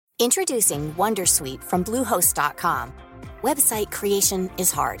Introducing Wondersuite from Bluehost.com. Website creation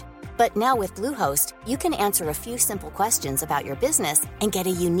is hard, but now with Bluehost, you can answer a few simple questions about your business and get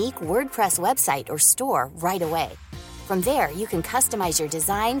a unique WordPress website or store right away. From there, you can customize your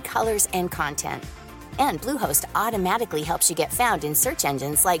design, colors, and content. And Bluehost automatically helps you get found in search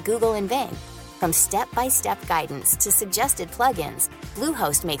engines like Google and Bing. From step-by-step guidance to suggested plugins,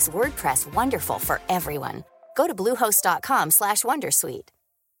 Bluehost makes WordPress wonderful for everyone. Go to bluehost.com/wondersuite.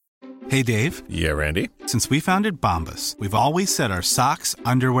 Hey, Dave. Yeah, Randy? Since we founded Bombas, we've always said our socks,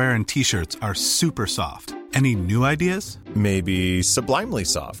 underwear, and T-shirts are super soft. Any new ideas? Maybe sublimely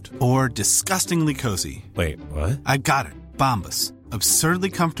soft. Or disgustingly cozy. Wait, what? I got it. Bombas. Absurdly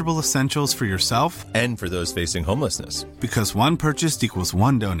comfortable essentials for yourself and for those facing homelessness. Because one purchased equals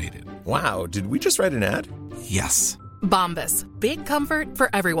one donated. Wow, did we just write an ad? Yes. Bombas. Big comfort for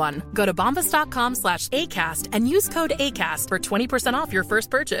everyone. Go to bombas.com/ACAST and use code ACAST for 20% off your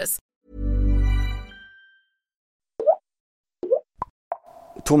first purchase.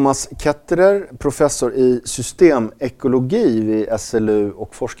 Thomas Ketterer, professor i systemekologi vid SLU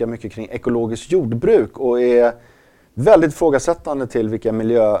och forskar mycket kring ekologiskt jordbruk och är väldigt frågasättande till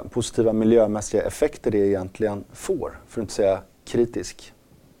vilka positiva miljömässiga effekter det egentligen får, för att inte säga kritisk.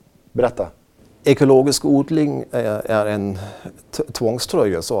 Berätta. Ekologisk odling är en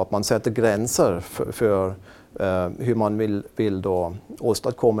tvångströja, så att man sätter gränser för hur man vill då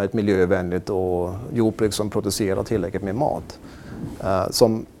åstadkomma ett miljövänligt och jordbruk som producerar tillräckligt med mat.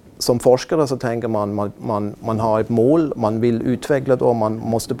 Som forskare så tänker man har ett mål, man vill utveckla det och man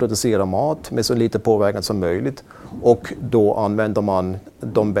måste producera mat med så lite påverkan som möjligt, och då använder man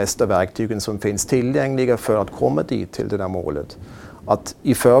de bästa verktygen som finns tillgängliga för att komma dit till det där målet. Att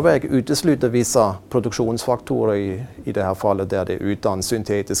i förväg utesluta vissa produktionsfaktorer i det här fallet där det är utan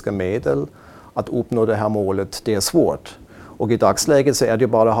syntetiska medel att uppnå det här målet, det är svårt. Och i dagsläget så är det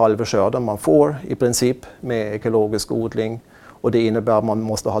bara halva skörden man får i princip med ekologisk odling. Och det innebär att man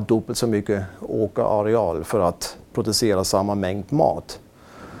måste ha dubbelt så mycket åkerareal för att producera samma mängd mat.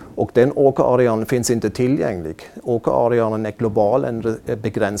 Och den åkerarealen finns inte tillgänglig. Åkerarealen är global, en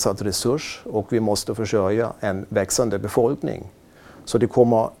begränsad resurs, och vi måste försörja en växande befolkning. Så det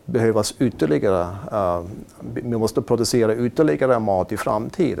kommer behövas vi måste producera ytterligare mat i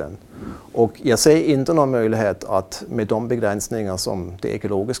framtiden. Och jag ser inte någon möjlighet att med de begränsningar som det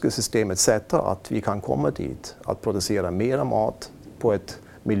ekologiska systemet sätter att vi kan komma dit, att producera mer mat på ett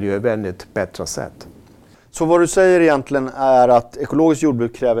miljövänligt, bättre sätt. Så vad du säger egentligen är att ekologiskt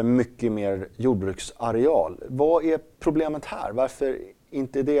jordbruk kräver mycket mer jordbruksareal. Vad är problemet här? Varför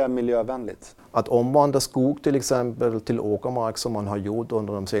inte det är miljövänligt? Att omvandla skog till exempel till åkermark som man har gjort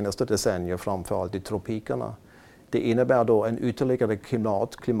under de senaste decennierna, framförallt i tropikerna. Det innebär då en ytterligare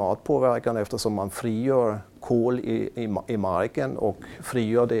klimatpåverkan eftersom man frigör kol i marken och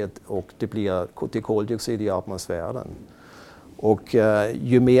frigör det, och det blir till koldioxid i atmosfären. Och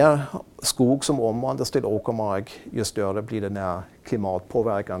ju mer skog som omvandlas till åkermark, ju större blir den här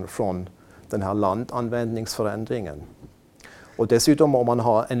klimatpåverkan från den här landanvändningsförändringen. Och dessutom om man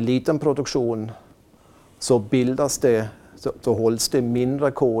har en liten produktion så så hålls det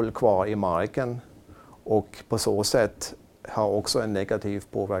mindre kol kvar i marken, och på så sätt har också en negativ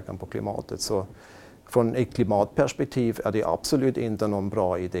påverkan på klimatet. Så från ett klimatperspektiv är det absolut inte någon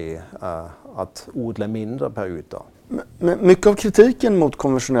bra idé att odla mindre per yta. Men mycket av kritiken mot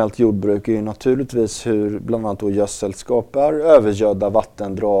konventionellt jordbruk är ju naturligtvis hur bland annat gödsel skapar övergödda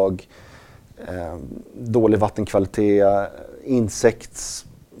vattendrag, dålig vattenkvalitet,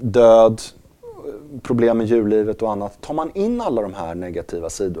 insektsdöd, problem med djurlivet och annat. Tar man in alla de här negativa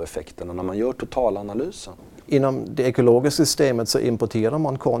sidoeffekterna när man gör totalanalysen? Inom det ekologiska systemet så importerar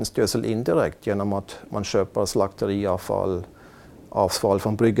man konstgödsel indirekt genom att man köper slakteriavfall, avfall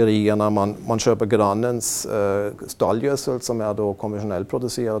från bryggerierna, man köper grannens stallgödsel som är då konventionellt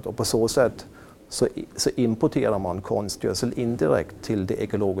producerat, och på så sätt så importerar man konstgödsel indirekt till det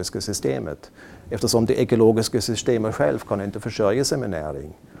ekologiska systemet. Eftersom det ekologiska systemet själv kan inte försörja sig med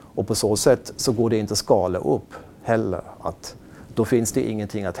näring. Och på så sätt så går det inte att skala upp heller. Då finns det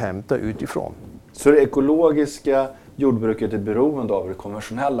ingenting att hämta utifrån. Så det ekologiska jordbruket är beroende av det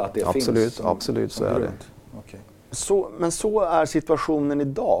konventionella, att det absolut, finns? Absolut, så är det. Okay. Men så är situationen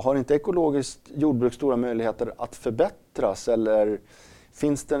idag. Har inte ekologiskt jordbruk stora möjligheter att förbättras, eller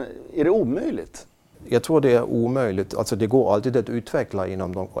är det omöjligt? Jag tror det är omöjligt. Alltså det går alltid att utveckla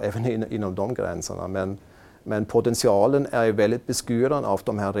även inom de gränserna. Men potentialen är ju väldigt beskuren av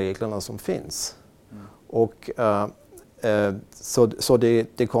de här reglerna som finns. Och så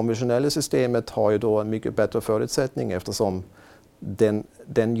det konventionella systemet har ju då en mycket bättre förutsättning eftersom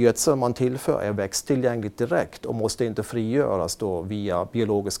den gödsel man tillför är växttillgängligt direkt och måste inte frigöras då via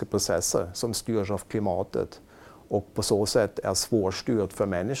biologiska processer som styrs av klimatet och på så sätt är svårstyrt för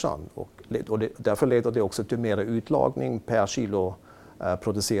människan. Därför leder det också till mer utlagning per kilo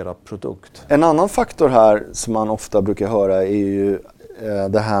producerad produkt. En annan faktor här som man ofta brukar höra är ju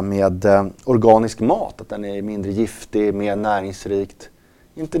det här med organisk mat, att den är mindre giftig, mer näringsrikt.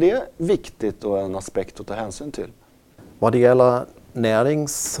 Är inte det viktigt och en aspekt att ta hänsyn till? Vad det gäller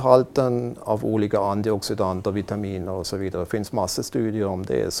näringshalten av olika antioxidanter, vitaminer och så vidare, det finns massor studier om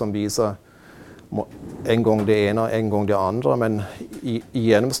det som visar en gång det ena, en gång det andra, men i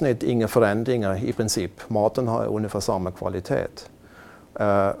genomsnitt inga förändringar i princip. Maten har ungefär samma kvalitet.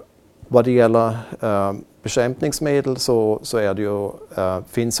 Vad det gäller bekämpningsmedel så är det ju,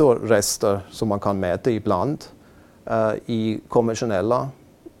 finns det rester som man kan mäta ibland i konventionella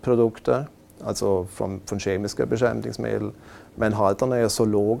produkter, alltså från kemiska bekämpningsmedel. Men halterna är så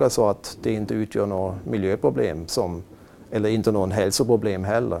låga så att det inte utgör några miljöproblem eller inte någon hälsoproblem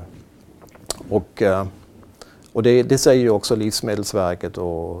heller. Och det säger ju också Livsmedelsverket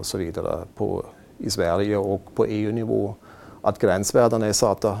och så vidare i Sverige och på EU-nivå, att gränsvärdena är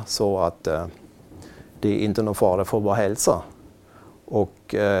satta så att det är inte någon fara för vår hälsa.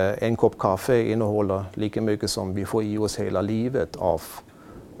 Och en kopp kaffe innehåller lika mycket som vi får i oss hela livet av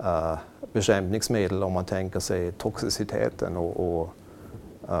bekämpningsmedel om man tänker sig toxiciteten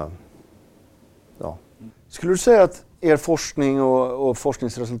ja. Skulle du säga att er forskning och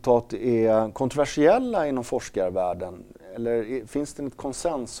forskningsresultat är kontroversiella inom forskarvärlden? Eller finns det ett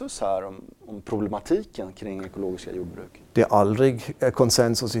konsensus här om problematiken kring ekologiska jordbruk? Det är aldrig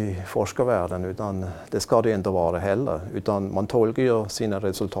konsensus i forskarvärlden, utan det ska det inte vara heller. Utan man tolkar ju sina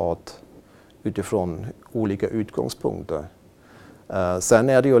resultat utifrån olika utgångspunkter. Sen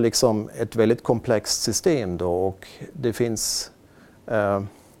är det ju liksom ett väldigt komplext system då, och det finns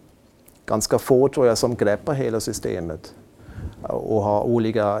ganska få, tror jag, som greppar hela systemet och har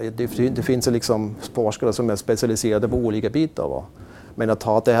olika. Det finns liksom forskare som är specialiserade på olika bitar. Va? Men att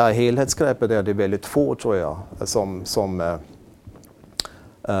ha det här helhetsgreppet är det väldigt få, tror jag, som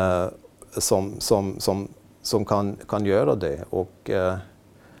kan göra det.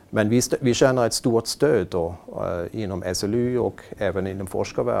 Men vi känner ett stort stöd då, inom SLU och även inom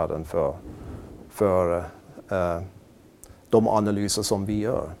forskarvärlden för de analyser som vi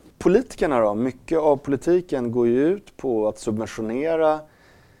gör. Politikerna då? Mycket av politiken går ju ut på att subventionera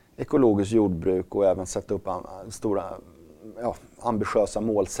ekologiskt jordbruk och även sätta upp stora, ambitiösa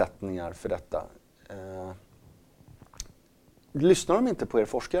målsättningar för detta. Lyssnar de inte på er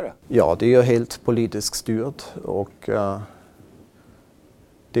forskare? Ja, det är helt politiskt styrt och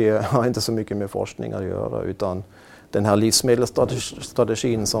det har inte så mycket med forskning att göra, utan den här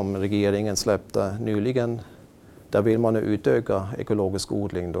livsmedelsstrategin som regeringen släppte nyligen, där vill man utöka ekologisk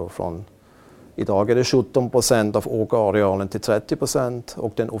odling då idag är det 17% av åkerarealen till 30%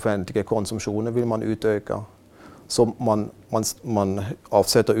 och den offentliga konsumtionen vill man utöka. Så man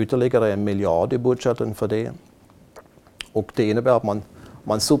avsätter ytterligare 1 miljard i budgeten för det. Och det innebär att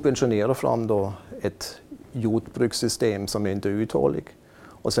man subventionerar fram då ett jordbrukssystem som inte är uthålligt.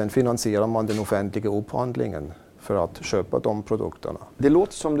 Och sen finansierar man den offentliga upphandlingen för att köpa de produkterna. Det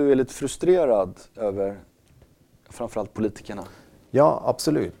låter som du är lite frustrerad över framförallt politikerna. Ja,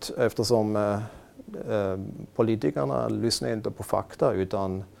 absolut. Eftersom politikerna lyssnar inte på fakta,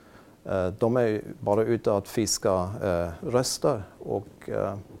 utan de är bara ute att fiska röster. Och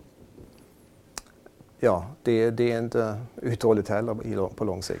det är inte uthålligt heller på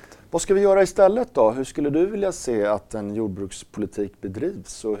lång sikt. Vad ska vi göra istället då? Hur skulle du vilja se att en jordbrukspolitik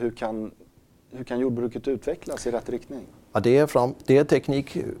bedrivs? Och hur kan jordbruket utvecklas i rätt riktning? Ja, det är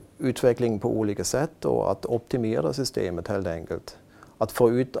teknikutveckling på olika sätt och att optimera systemet helt enkelt. Att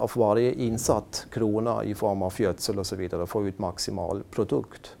få ut av varje insatt krona i form av gödsel och så vidare, få ut maximal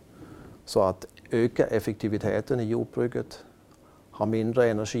produkt. Så att öka effektiviteten i jordbruket, ha mindre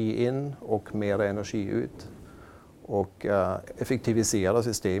energi in och mer energi ut. Och effektivisera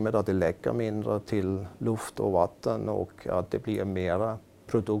systemet, att det läcker mindre till luft och vatten och att det blir mera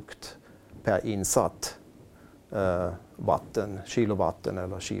produkt per insatt kilo vatten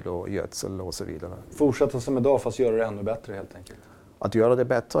eller kilo gödsel och så vidare. Fortsätta som idag fast göra det ännu bättre helt enkelt. Att göra det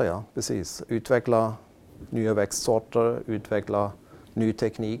bättre, ja, precis. Utveckla nya växtsorter, utveckla ny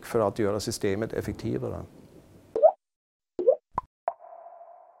teknik för att göra systemet effektivare.